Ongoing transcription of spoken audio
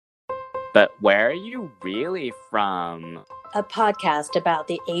But where are you really from? A podcast about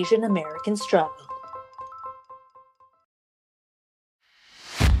the Asian American struggle.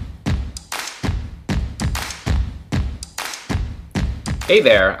 Hey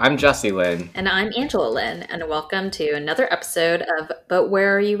there, I'm Jesse Lynn. And I'm Angela Lynn, and welcome to another episode of But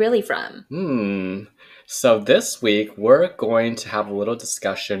Where Are You Really From? So this week we're going to have a little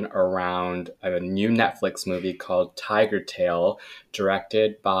discussion around a new Netflix movie called Tigertail,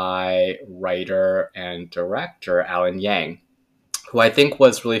 directed by writer and director Alan Yang, who I think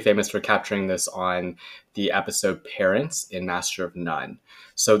was really famous for capturing this on the episode Parents in Master of None.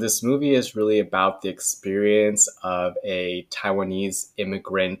 So this movie is really about the experience of a Taiwanese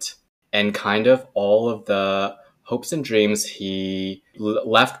immigrant and kind of all of the hopes and dreams he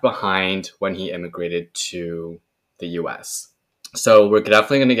left behind when he immigrated to the US. So we're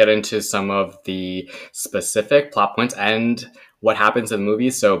definitely going to get into some of the specific plot points and what happens in the movie.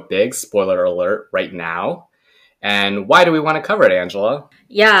 So big spoiler alert right now. And why do we want to cover it, Angela?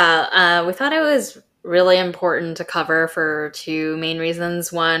 Yeah, we thought it was really important to cover for two main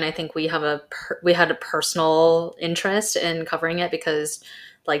reasons. One, I think we had a personal interest in covering it because,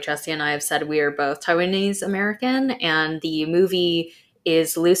 like Jesse and I have said, we are both Taiwanese American, and the movie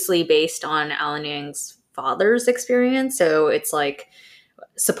is loosely based on Alan Yang's father's experience. So it's like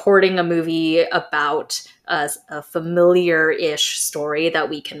supporting a movie about a familiar-ish story that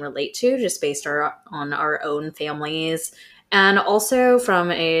we can relate to just based on our own families. And also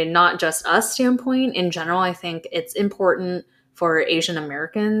from a not just us standpoint, in general, I think it's important for Asian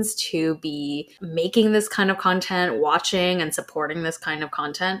Americans to be making this kind of content, watching and supporting this kind of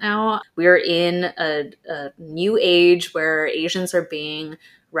content now. We're in a new age where Asians are being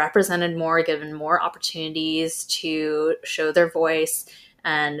represented more, given more opportunities to show their voice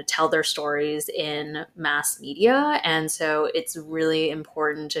and tell their stories in mass media. And so it's really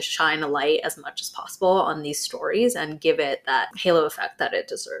important to shine a light as much as possible on these stories and give it that halo effect that it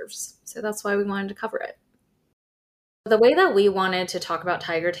deserves. So that's why we wanted to cover it. The way that we wanted to talk about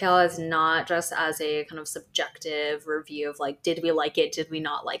Tigertail is not just as a kind of subjective review of like, did we like it? Did we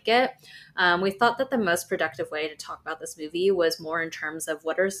not like it? We thought that the most productive way to talk about this movie was more in terms of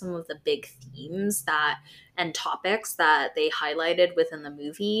what are some of the big themes and topics that they highlighted within the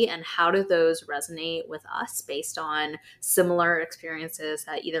movie, and how do those resonate with us based on similar experiences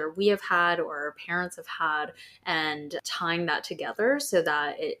that either we have had or our parents have had, and tying that together so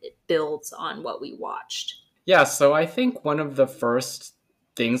that it builds on what we watched. Yeah, so I think one of the first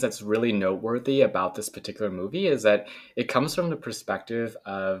things that's really noteworthy about this particular movie is that it comes from the perspective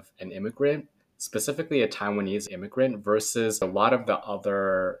of an immigrant, specifically a Taiwanese immigrant, versus a lot of the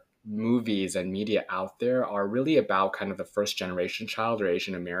other movies and media out there are really about kind of the first generation child or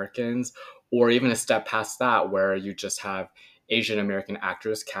Asian Americans, or even a step past that where you just have Asian American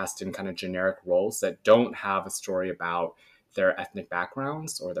actors cast in kind of generic roles that don't have a story about their ethnic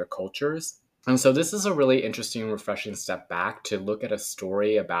backgrounds or their cultures. And so this is a really interesting, refreshing step back to look at a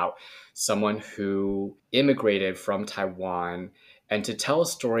story about someone who immigrated from Taiwan and to tell a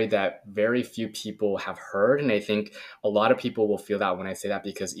story that very few people have heard. And I think a lot of people will feel that when I say that,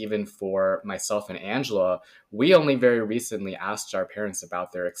 because even for myself and Angela, we only very recently asked our parents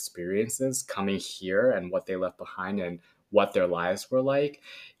about their experiences coming here and what they left behind and what their lives were like.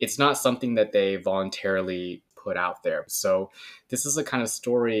 It's not something that they voluntarily put out there. So this is a kind of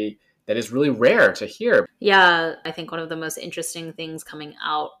story that is really rare to hear. Yeah, I think one of the most interesting things coming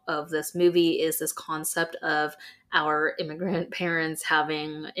out of this movie is this concept of our immigrant parents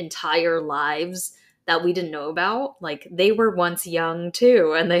having entire lives that we didn't know about. Like, they were once young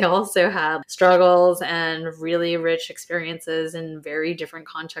too, and they also have struggles and really rich experiences in very different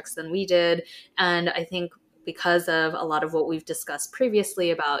contexts than we did. And I think because of a lot of what we've discussed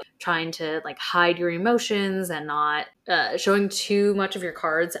previously about trying to like hide your emotions and not showing too much of your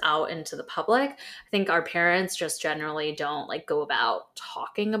cards out into the public, I think our parents just generally don't like go about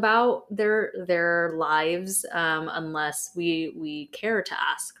talking about their lives unless we care to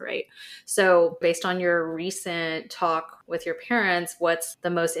ask, right? So based on your recent talk with your parents, what's the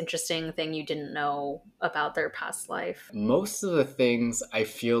most interesting thing you didn't know about their past life? Most of the things, I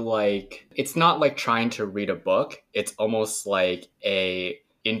feel like it's not like trying to read a book. It's almost like a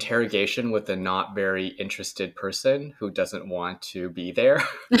interrogation with a not very interested person who doesn't want to be there.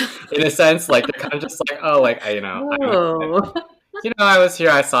 In a sense, like they're kind of just like, oh, like I was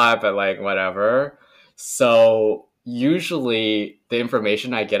here, I saw it, but like whatever. So usually the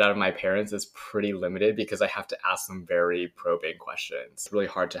information I get out of my parents is pretty limited because I have to ask them very probing questions. It's really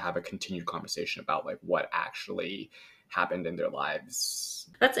hard to have a continued conversation about like what actually happened in their lives.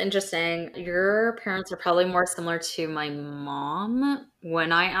 That's interesting. Your parents are probably more similar to my mom.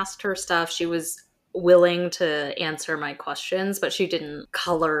 When I asked her stuff, she was willing to answer my questions, but she didn't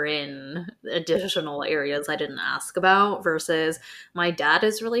color in additional areas I didn't ask about. Versus my dad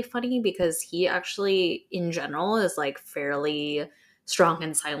is really funny because he actually, in general, is like fairly strong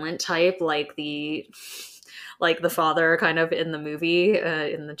and silent type, like the father kind of in the movie,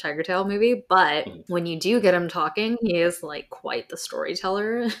 in the Tiger Tail movie. But when you do get him talking, he is like quite the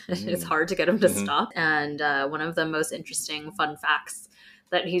storyteller. It's hard to get him to stop. And one of the most interesting fun facts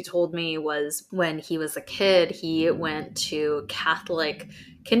that he told me was when he was a kid, he went to Catholic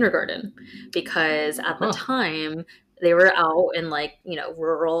kindergarten because at the time they were out in like,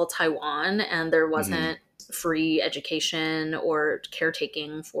 rural Taiwan, and there wasn't free education or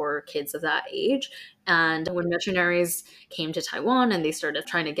caretaking for kids of that age. And when missionaries came to Taiwan and they started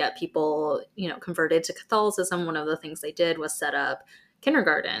trying to get people, converted to Catholicism, one of the things they did was set up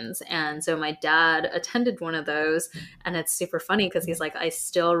kindergartens. And so my dad attended one of those, and it's super funny because he's like, I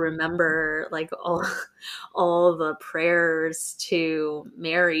still remember like all the prayers to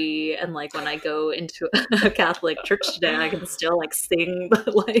Mary, and like when I go into a Catholic church today, I can still like sing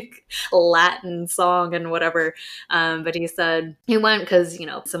the like Latin song and whatever. But he said he went because,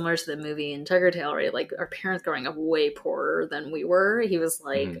 similar to the movie in Tiger Tail, right? Like our parents growing up way poorer than we were. He was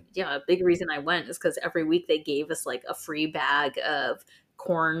like, yeah, a big reason I went is because every week they gave us like a free bag of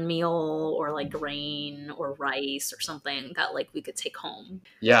cornmeal or like grain or rice or something that like we could take home.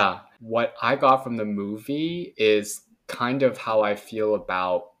 Yeah. What I got from the movie is kind of how I feel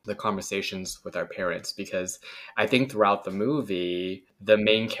about the conversations with our parents, because I think throughout the movie, the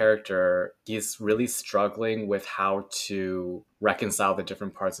main character, he's really struggling with how to reconcile the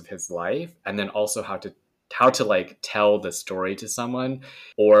different parts of his life, and then also how to like tell the story to someone,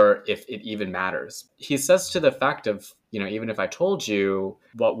 or if it even matters. He says to the fact of, even if I told you,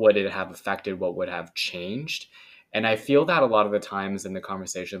 what would it have affected? What would have changed? And I feel that a lot of the times in the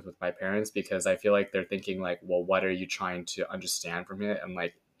conversations with my parents, because I feel like they're thinking like, well, what are you trying to understand from it? And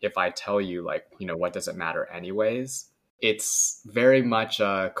like, if I tell you, like, what does it matter anyways? It's very much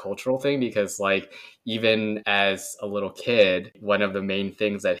a cultural thing, because like, even as a little kid, one of the main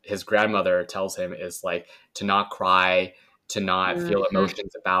things that his grandmother tells him is like to not cry, to not feel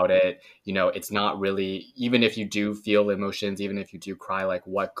emotions about it. It's not really, even if you do feel emotions, even if you do cry, like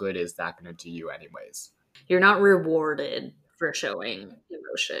what good is that going to do you anyways? You're not rewarded for showing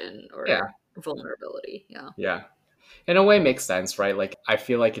emotion or vulnerability. Yeah. In a way, makes sense, right? Like, I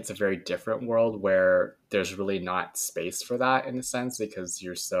feel like it's a very different world where there's really not space for that in a sense, because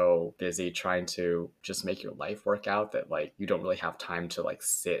you're so busy trying to just make your life work out that like you don't really have time to like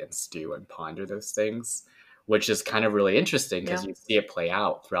sit and stew and ponder those things, which is kind of really interesting because you see it play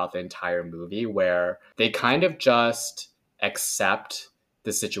out throughout the entire movie where they kind of just accept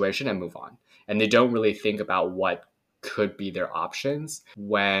the situation and move on. And they don't really think about what could be their options.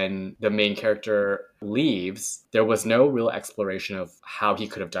 When the main character leaves, there was no real exploration of how he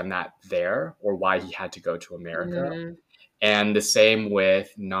could have done that there or why he had to go to America. And the same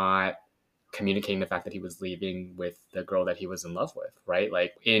with not communicating the fact that he was leaving with the girl that he was in love with, right?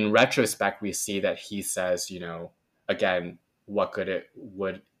 Like in retrospect, we see that he says, again, what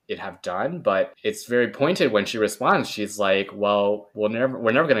would it have done? But it's very pointed when she responds. She's like, well, we're never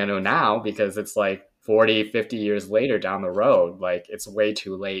going to know now, because it's like 40, 50 years later down the road. Like it's way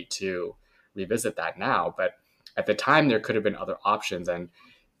too late to revisit that now. But at the time there could have been other options, and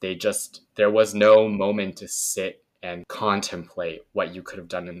there was no moment to sit and contemplate what you could have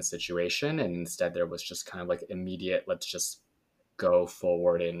done in the situation. And instead there was just kind of like immediate, let's just go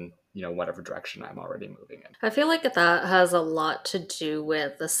forward in, whatever direction I'm already moving in. I feel like that has a lot to do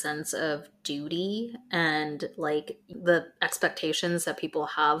with the sense of duty and like the expectations that people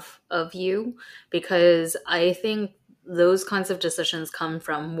have of you, because I think those kinds of decisions come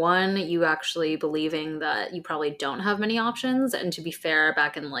from, one, you actually believing that you probably don't have many options. And to be fair,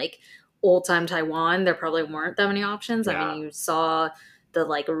 back in like old time Taiwan, there probably weren't that many options. I mean, you saw the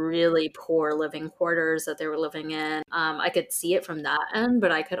like really poor living quarters that they were living in. I could see it from that end,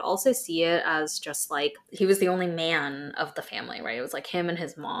 but I could also see it as just like he was the only man of the family, right? It was like him and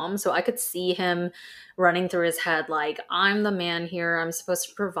his mom. So I could see him running through his head like, I'm the man here, I'm supposed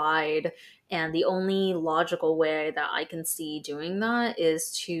to provide. And the only logical way that I can see doing that is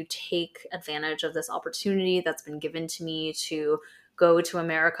to take advantage of this opportunity that's been given to me to go to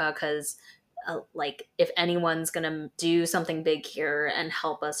America, because like if anyone's gonna do something big here and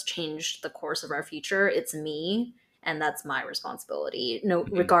help us change the course of our future, it's me, and that's my responsibility,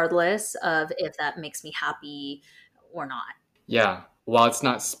 regardless of if that makes me happy or not. While it's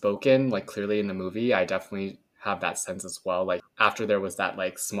not spoken like clearly in the movie, I definitely have that sense as well. Like after there was that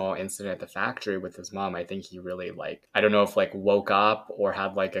like small incident at the factory with his mom, I think he really like, I don't know if like woke up or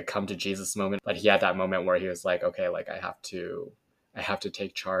had like a come to Jesus moment, but he had that moment where he was like, okay, like I have to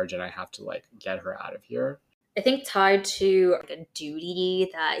take charge and I have to like get her out of here. I think tied to like a duty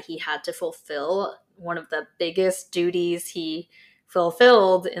that he had to fulfill, one of the biggest duties he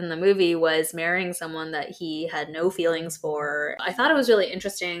fulfilled in the movie was marrying someone that he had no feelings for. I thought it was really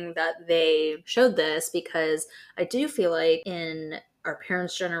interesting that they showed this because I do feel like in our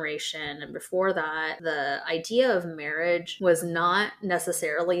parents' generation and before that, the idea of marriage was not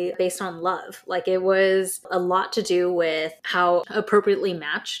necessarily based on love. Like it was a lot to do with how appropriately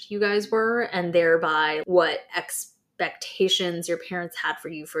matched you guys were and thereby what expectations your parents had for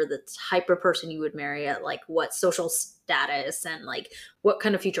you for the type of person you would marry at like what social status and like what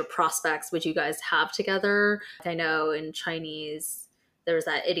kind of future prospects would you guys have together. I know in Chinese there's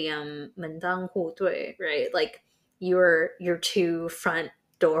that idiom 门当户对, right? Like your two front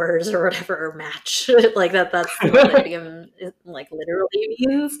doors or whatever match. Like that's what the idiom like literally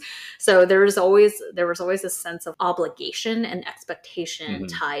means. So there was always a sense of obligation and expectation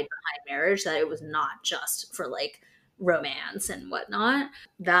tied behind marriage, that it was not just for like romance and whatnot.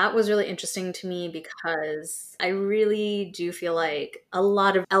 That was really interesting to me because I really do feel like a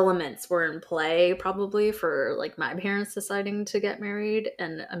lot of elements were in play probably for like my parents deciding to get married,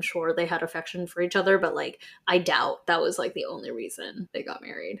 and I'm sure they had affection for each other, but like I doubt that was like the only reason they got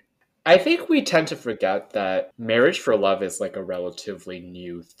married. I think we tend to forget that marriage for love is like a relatively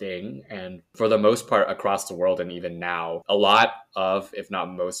new thing. And for the most part across the world and even now, a lot of, if not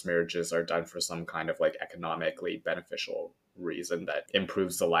most marriages are done for some kind of like economically beneficial reason that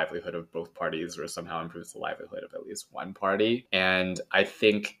improves the livelihood of both parties or somehow improves the livelihood of at least one party. And I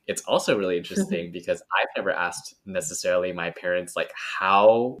think it's also really interesting because I've never asked necessarily my parents like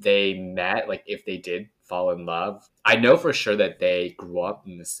how they met, like if they did fall in love. I know for sure that they grew up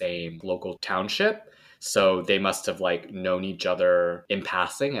in the same local township, so they must have like known each other in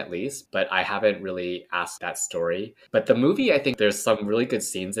passing at least, but I haven't really asked that story. But the movie, I think there's some really good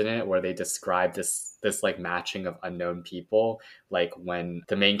scenes in it where they describe this like matching of unknown people, like when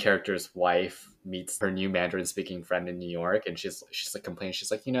the main character's wife meets her new Mandarin speaking friend in New York, and she's like complaining,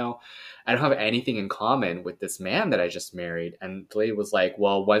 she's like, you know, I don't have anything in common with this man that I just married. And the lady was like,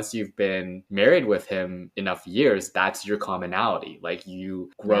 well, once you've been married with him enough years, that's your commonality. Like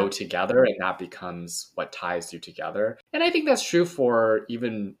you grow together and that becomes what ties you together. And I think that's true for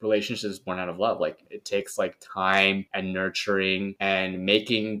even relationships born out of love. Like it takes like time and nurturing and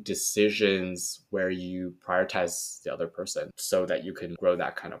making decisions where you prioritize the other person so that you can grow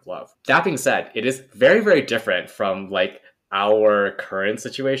that kind of love. That being said, it is very, very different from like our current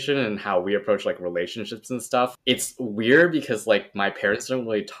situation and how we approach like relationships and stuff. It's weird because like my parents don't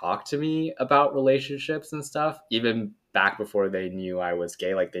really talk to me about relationships and stuff, even back before they knew I was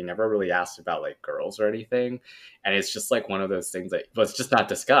gay. Like they never really asked about like girls or anything. And it's just like one of those things that was just not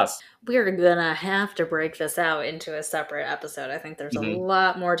discussed. We're gonna have to break this out into a separate episode. I think there's a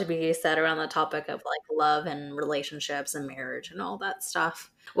lot more to be said around the topic of like love and relationships and marriage and all that stuff.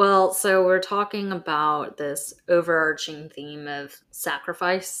 Well, so we're talking about this overarching theme of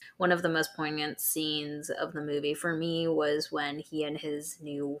sacrifice. One of the most poignant scenes of the movie for me was when he and his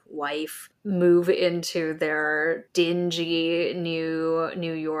new wife move into their dingy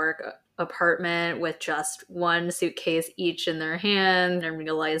New York apartment with just one suitcase each in their hand and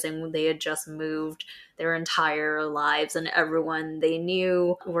realizing they had just moved their entire lives and everyone they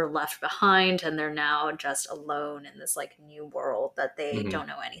knew were left behind, and they're now just alone in this like new world that they don't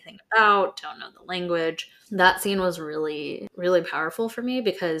know anything about, don't know the language. That scene was really, really powerful for me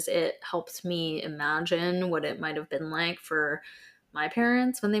because it helped me imagine what it might have been like for my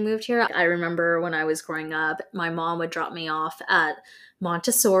parents when they moved here. I remember when I was growing up, my mom would drop me off at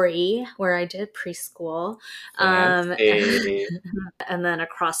Montessori, where I did preschool. And then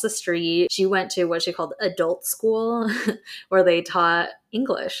across the street, she went to what she called adult school, where they taught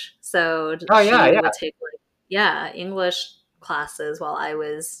English. So she would take English classes while I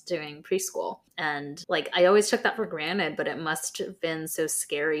was doing preschool. And like I always took that for granted, but it must have been so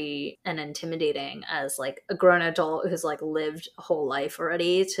scary and intimidating as like a grown adult who's like lived a whole life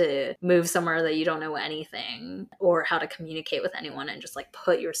already to move somewhere that you don't know anything or how to communicate with anyone and just like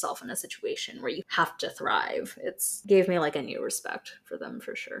put yourself in a situation where you have to thrive. It's gave me like a new respect for them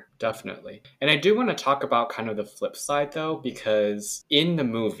for sure. Definitely. And I do want to talk about kind of the flip side though, because in the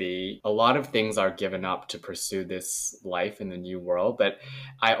movie, a lot of things are given up to pursue this life in the new world. But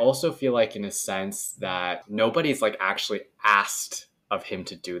I also feel like in a sense that nobody's like actually asked of him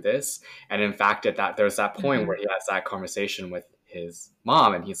to do this. And in fact, at that there's that point where he has that conversation with his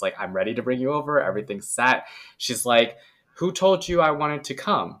mom, and he's like, I'm ready to bring you over. Everything's set. She's like, who told you I wanted to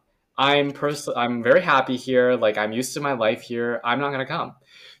come? I'm very happy here. Like, I'm used to my life here. I'm not going to come.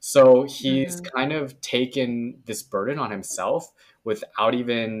 So he's kind of taken this burden on himself without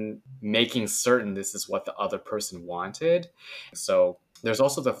even making certain this is what the other person wanted. So there's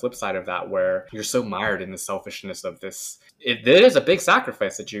also the flip side of that where you're so mired in the selfishness of this. It is a big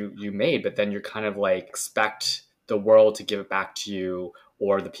sacrifice that you made, but then you're kind of like expect the world to give it back to you,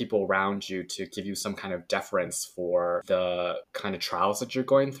 or the people around you to give you some kind of deference for the kind of trials that you're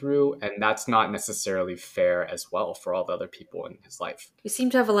going through. And that's not necessarily fair as well for all the other people in his life. You seem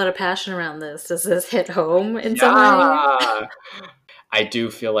to have a lot of passion around this. Does this hit home in some way? I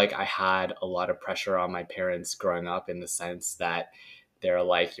do feel like I had a lot of pressure on my parents growing up, in the sense that they're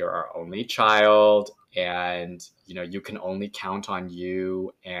like, you're our only child, and you can only count on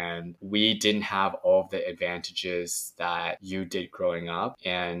you, and we didn't have all of the advantages that you did growing up.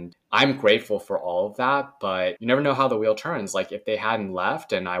 And I'm grateful for all of that, but you never know how the wheel turns. Like, if they hadn't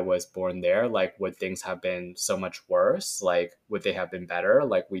left and I was born there, like, would things have been so much worse? Like, would they have been better?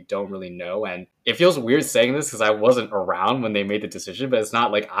 Like, we don't really know. And it feels weird saying this because I wasn't around when they made the decision, but it's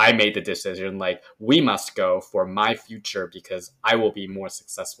not like I made the decision, like, we must go for my future because I will be more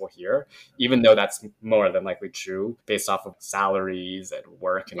successful here, even though that's more than likely true based off of salaries and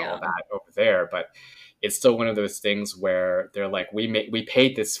work and all that over there. But it's still one of those things where they're like, we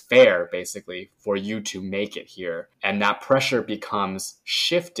paid this fare basically for you to make it here. And that pressure becomes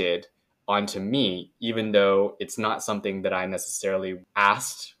shifted onto me, even though it's not something that I necessarily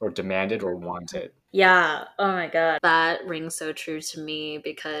asked or demanded or wanted. Yeah. Oh my God. That rings so true to me,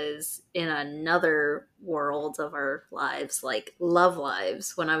 because in another world of our lives, like love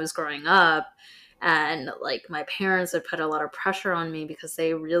lives, when I was growing up, and like my parents would put a lot of pressure on me because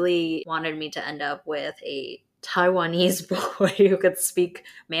they really wanted me to end up with a Taiwanese boy who could speak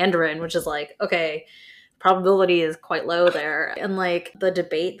Mandarin, which is like, okay, probability is quite low there. And like the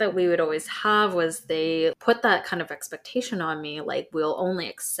debate that we would always have was they put that kind of expectation on me, like, we'll only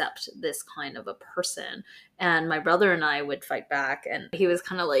accept this kind of a person. And my brother and I would fight back, and he was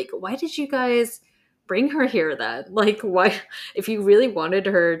kind of like, why did you guys bring her here then? Like, why, if you really wanted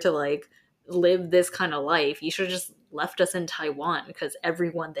her to like live this kind of life, you should have just left us in Taiwan, because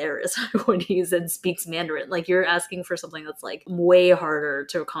everyone there is Taiwanese and speaks Mandarin. Like, you're asking for something that's like way harder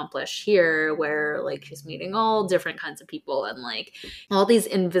to accomplish here, where like she's meeting all different kinds of people, and like all these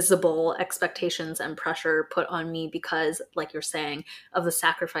invisible expectations and pressure put on me because, like you're saying, of the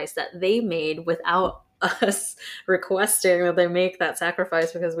sacrifice that they made without us requesting that they make that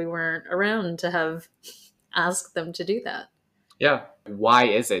sacrifice, because we weren't around to have asked them to do that. Yeah. Why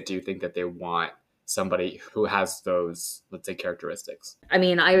is it, do you think, that they want somebody who has those, let's say, characteristics? I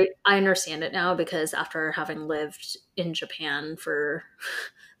mean, I understand it now, because after having lived in Japan for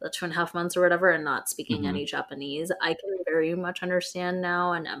the 2.5 months or whatever and not speaking any Japanese, I can very much understand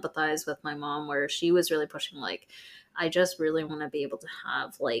now and empathize with my mom, where she was really pushing, like, I just really want to be able to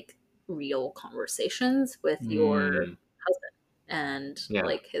have like real conversations with your husband and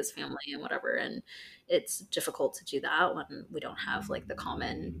like his family and whatever. And it's difficult to do that when we don't have like the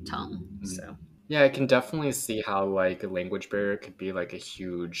common tongue. So yeah, I can definitely see how like a language barrier could be like a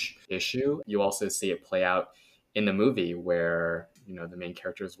huge issue. You also see it play out in the movie where, the main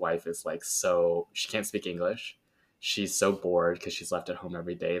character's wife is like, so she can't speak English. She's so bored because she's left at home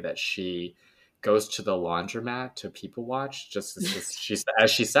every day that she goes to the laundromat to people watch. Just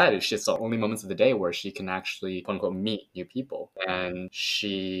as she said, it's just the only moments of the day where she can actually, quote unquote, meet new people. And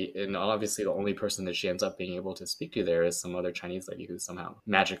obviously the only person that she ends up being able to speak to there is some other Chinese lady who somehow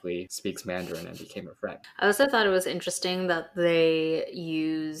magically speaks Mandarin and became her friend. I also thought it was interesting that they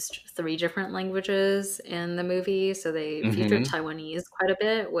used 3 different languages in the movie. So they featured Taiwanese quite a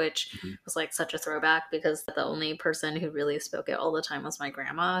bit, which was like such a throwback, because the only person who really spoke it all the time was my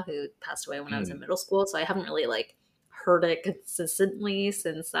grandma, who passed away when I was in middle school. So I haven't really like heard it consistently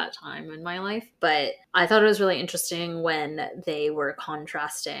since that time in my life. But I thought it was really interesting when they were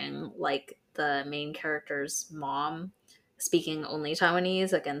contrasting like the main character's mom speaking only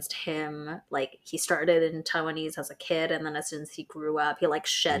Taiwanese against him. Like, he started in Taiwanese as a kid, and then as soon as he grew up, he like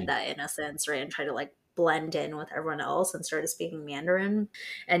shed that innocence, right, and tried to like blend in with everyone else and started speaking Mandarin.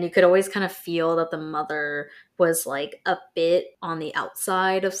 And you could always kind of feel that the mother was like a bit on the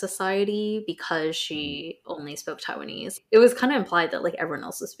outside of society because she only spoke Taiwanese. It was kind of implied that like everyone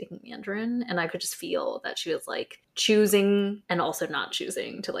else was speaking Mandarin, and I could just feel that she was like choosing and also not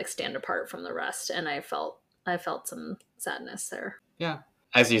choosing to like stand apart from the rest. And I felt some sadness there. Yeah.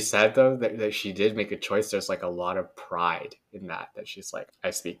 As you said, though, that she did make a choice, there's like a lot of pride in that she's like,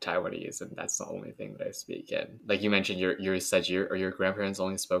 I speak Taiwanese and that's the only thing that I speak. And like you mentioned, you said your grandparents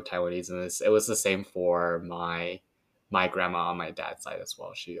only spoke Taiwanese, and it was the same for my grandma on my dad's side as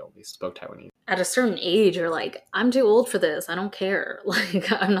well. She only spoke Taiwanese. At a certain age, you're like, I'm too old for this. I don't care.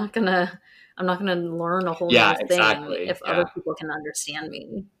 Like, I'm not gonna learn a whole new thing exactly. if other people can understand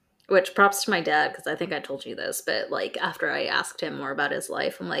me. Which, props to my dad, because I think I told you this, but like after I asked him more about his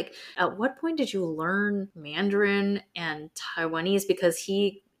life, I'm like, at what point did you learn Mandarin and Taiwanese? Because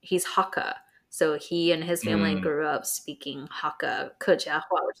he's Hakka. So he and his family grew up speaking Hakka,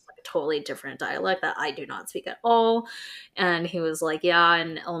 Kejiahua, which is like a totally different dialect that I do not speak at all. And he was like, yeah,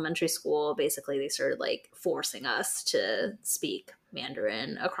 in elementary school, basically they started like forcing us to speak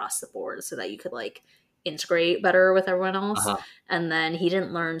Mandarin across the board so that you could like integrate better with everyone else. And then he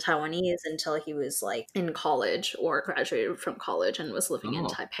didn't learn Taiwanese until he was like in college or graduated from college and was living in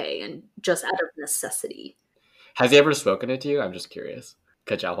Taipei, and just out of necessity. Has he ever spoken it to you? I'm just curious.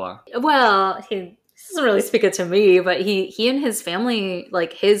 Kejiahua. Well, he doesn't really speak it to me, but he and his family,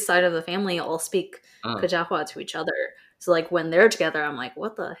 like his side of the family, all speak Kejiahua to each other. So like when they're together, I'm like,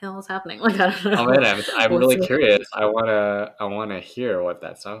 what the hell is happening? Like, I don't know. Oh man, I'm really curious. I wanna hear what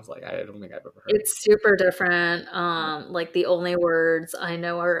that sounds like. I don't think I've ever heard. It's super different. Like the only words I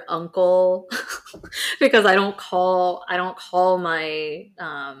know are uncle, because I don't call my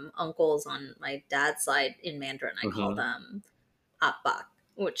uncles on my dad's side in Mandarin. I call them Abak,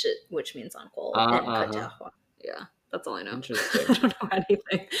 which means uncle in Kejiahua. Yeah, that's all I know. Interesting. I don't know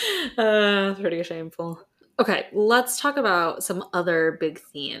anything. It's pretty shameful. Okay, let's talk about some other big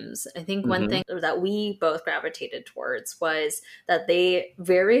themes. I think one thing that we both gravitated towards was that they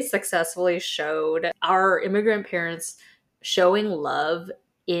very successfully showed our immigrant parents showing love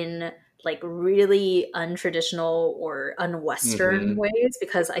in like really untraditional or unwestern ways,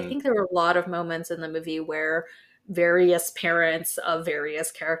 because I think there were a lot of moments in the movie where various parents of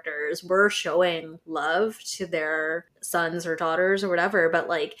various characters were showing love to their sons or daughters or whatever, but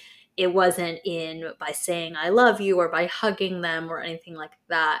like it wasn't by saying I love you or by hugging them or anything like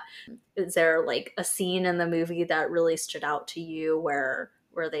that. Is there like a scene in the movie that really stood out to you where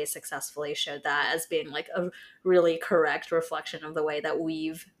they successfully showed that as being like a really correct reflection of the way that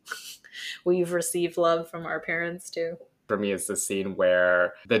we've received love from our parents too? For me, it's the scene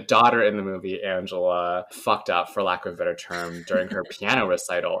where the daughter in the movie, Angela, fucked up, for lack of a better term, during her piano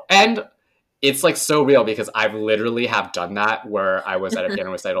recital. And it's like so real, because I've literally have done that, where I was at a piano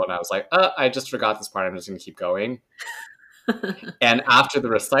recital and I was like, I just forgot this part. I'm just going to keep going. And after the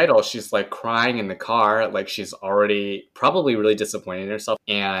recital, she's like crying in the car. Like she's already probably really disappointed in herself.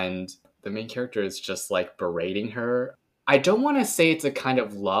 And the main character is just like berating her. I don't want to say it's a kind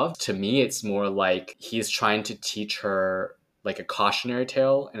of love. To me, it's more like he's trying to teach her like a cautionary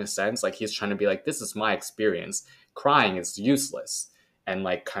tale in a sense. Like he's trying to be like, this is my experience. Crying is useless. And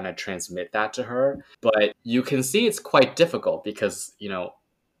like kind of transmit that to her. But you can see it's quite difficult because, you know,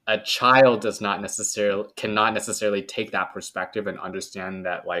 a child cannot necessarily take that perspective and understand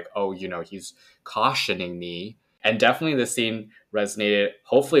that like, oh, you know, he's cautioning me. And definitely the scene resonated,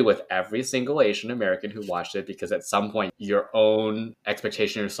 hopefully, with every single Asian American who watched it, because at some point your own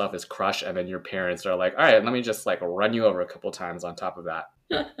expectation of yourself is crushed, and then your parents are like, all right, let me just like run you over a couple times on top of that.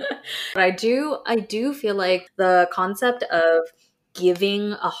 But I do feel like the concept of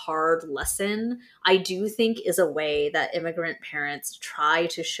giving a hard lesson, I do think is a way that immigrant parents try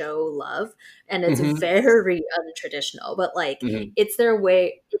to show love. And it's very untraditional, but like it's their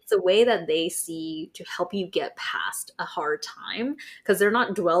way, it's a way that they see to help you get past a hard time, because they're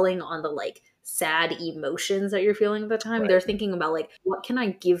not dwelling on the like sad emotions that you're feeling at the time. Right. They're thinking about like, what can I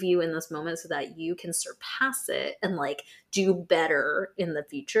give you in this moment so that you can surpass it and like do better in the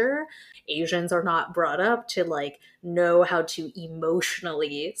future. Asians are not brought up to like know how to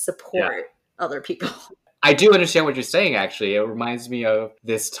emotionally support other people. I do understand what you're saying, actually. It reminds me of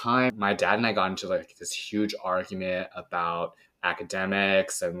this time my dad and I got into like this huge argument about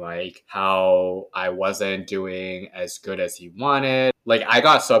academics and like how I wasn't doing as good as he wanted. Like I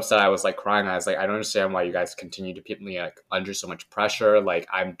got so upset, I was like crying. I was like, I don't understand why you guys continue to put me like under so much pressure. Like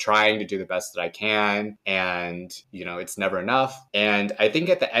I'm trying to do the best that I can, and you know, it's never enough. And I think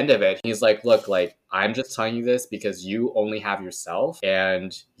at the end of it, he's like, look, like I'm just telling you this because you only have yourself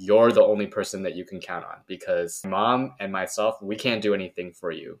and you're the only person that you can count on, because mom and myself, we can't do anything for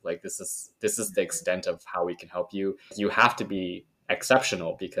you. Like this is the extent of how we can help you. You have to be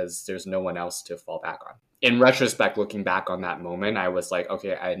exceptional because there's no one else to fall back on. In retrospect, looking back on that moment, I was like,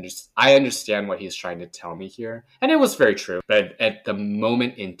 okay, I understand what he's trying to tell me here. And it was very true. But at the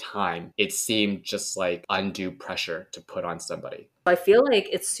moment in time, it seemed just like undue pressure to put on somebody. I feel like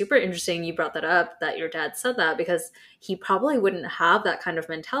it's super interesting you brought that up, that your dad said that, because he probably wouldn't have that kind of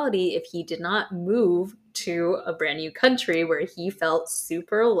mentality if he did not move to a brand new country where he felt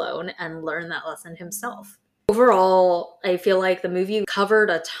super alone and learn that lesson himself. Overall, I feel like the movie covered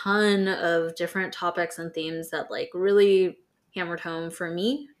a ton of different topics and themes that like really hammered home for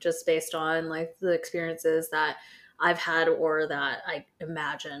me, just based on like the experiences that I've had or that I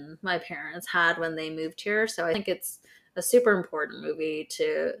imagine my parents had when they moved here. So I think it's a super important movie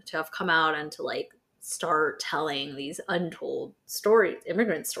to have come out and to like start telling these untold stories,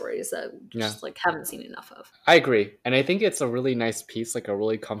 immigrant stories that we just like haven't seen enough of. I agree. And I think it's a really nice piece, like a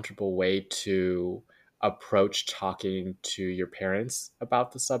really comfortable way to approach talking to your parents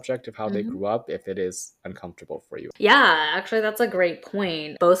about the subject of how they grew up if it is uncomfortable for you. Yeah, actually that's a great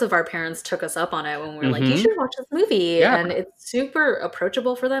point. Both of our parents took us up on it when we were like, you should watch this movie. And it's super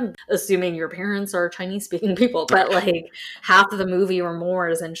approachable for them, assuming your parents are Chinese speaking people. But like half of the movie or more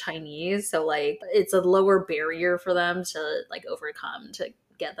is in Chinese. So like it's a lower barrier for them to like overcome to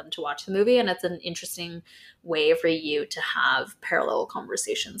get them to watch the movie, and it's an interesting way for you to have parallel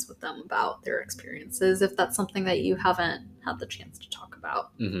conversations with them about their experiences if that's something that you haven't had the chance to talk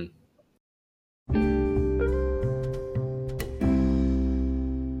about.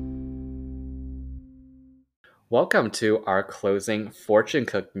 Welcome to our closing fortune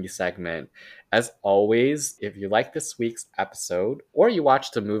cookie segment. As always, if you like this week's episode or you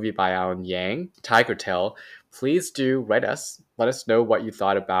watched a movie by Alan Yang, Tiger Tail, please do write us. Let us know what you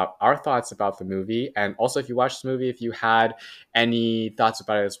thought about our thoughts about the movie. And also, if you watched the movie, if you had any thoughts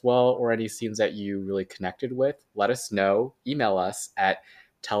about it as well or any scenes that you really connected with, let us know. Email us at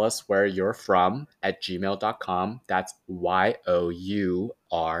telluswhereyou'refrom@gmail.com. That's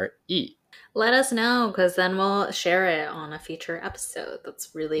YOURE. Let us know, because then we'll share it on a future episode.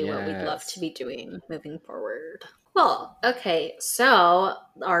 That's really what we'd love to be doing moving forward. Cool. Okay, so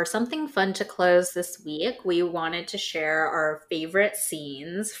our something fun to close this week, we wanted to share our favorite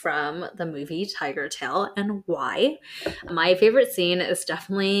scenes from the movie Tiger Tail and why. My favorite scene is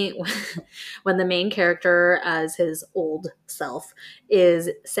definitely when the main character, as his old self, is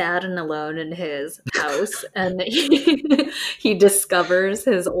sad and alone in his house and he discovers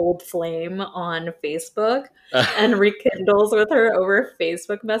his old flame on Facebook and rekindles with her over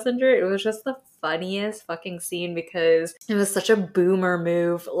Facebook Messenger. It was just the funniest fucking scene because it was such a boomer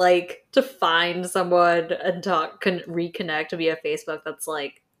move, like to find someone and reconnect via Facebook. That's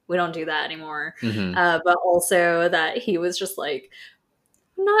like, we don't do that anymore. But also that he was just like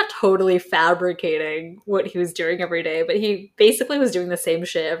not totally fabricating what he was doing every day, but he basically was doing the same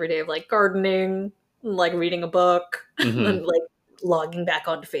shit every day of like gardening, like reading a book, and like logging back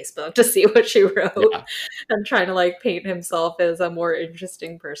onto Facebook to see what she wrote and trying to like paint himself as a more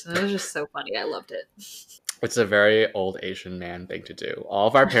interesting person. It was just so funny. I loved it. It's a very old Asian man thing to do. All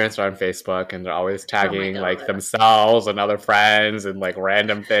of our parents are on Facebook and they're always tagging like themselves and other friends and like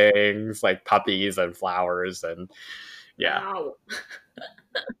random things like puppies and flowers and Wow.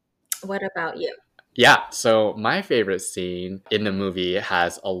 What about you? Yeah, so my favorite scene in the movie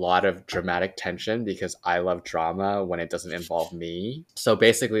has a lot of dramatic tension because I love drama when it doesn't involve me. So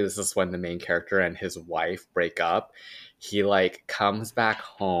basically this is when the main character and his wife break up. He like comes back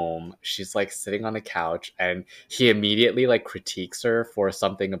home, she's like sitting on the couch and he immediately like critiques her for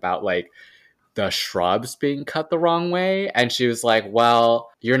something about like the shrubs being cut the wrong way. And she was like, well,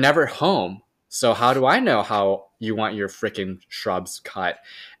 you're never home. So how do I know how you want your freaking shrubs cut?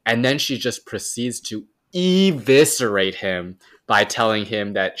 And then she just proceeds to eviscerate him by telling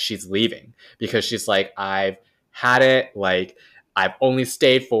him that she's leaving because she's like, I've had it. Like, I've only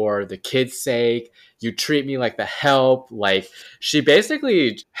stayed for the kids' sake. You treat me like the help. Like, she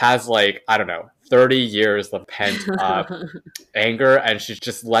basically has like, I don't know, 30 years of pent up anger and she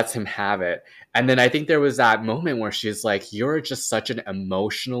just lets him have it. And then I think there was that moment where she's like, you're just such an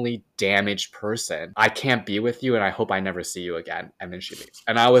emotionally damaged person. I can't be with you and I hope I never see you again. And then she leaves.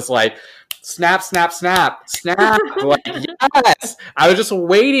 And I was like, snap, snap, snap, snap. Like, yes. I was just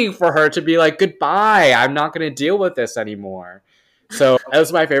waiting for her to be like, goodbye. I'm not going to deal with this anymore. So that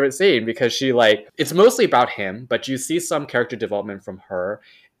was my favorite scene because she like, it's mostly about him, but you see some character development from her.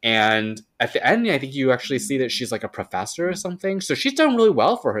 And at the end, I think you actually see that she's like a professor or something. So she's done really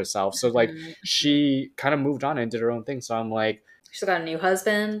well for herself. So like she kind of moved on and did her own thing. So I'm like, she's got a new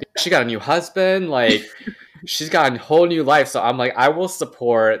husband. She got a new husband. Like she's got a whole new life. So I'm like, I will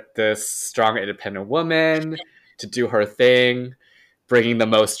support this strong, independent woman to do her thing. bringing the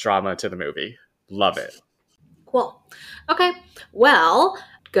most drama to the movie. Love it. Cool. Okay. Well,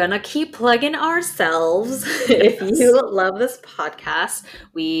 gonna keep plugging ourselves. If you love this podcast,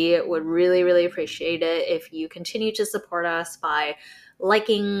 we would really, really appreciate it if you continue to support us by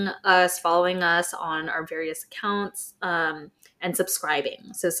liking us, following us on our various accounts, and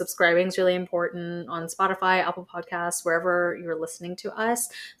subscribing. So subscribing is really important on Spotify, Apple Podcasts, wherever you're listening to us.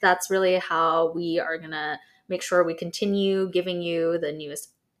 That's really how we are gonna make sure we continue giving you the newest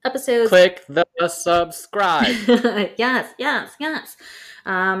episodes. Click the subscribe. Yes.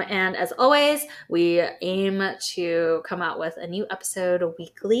 And as always, we aim to come out with a new episode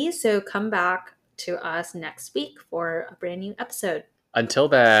weekly. So come back to us next week for a brand new episode. Until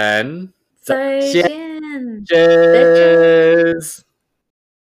then, 再见。Cheers.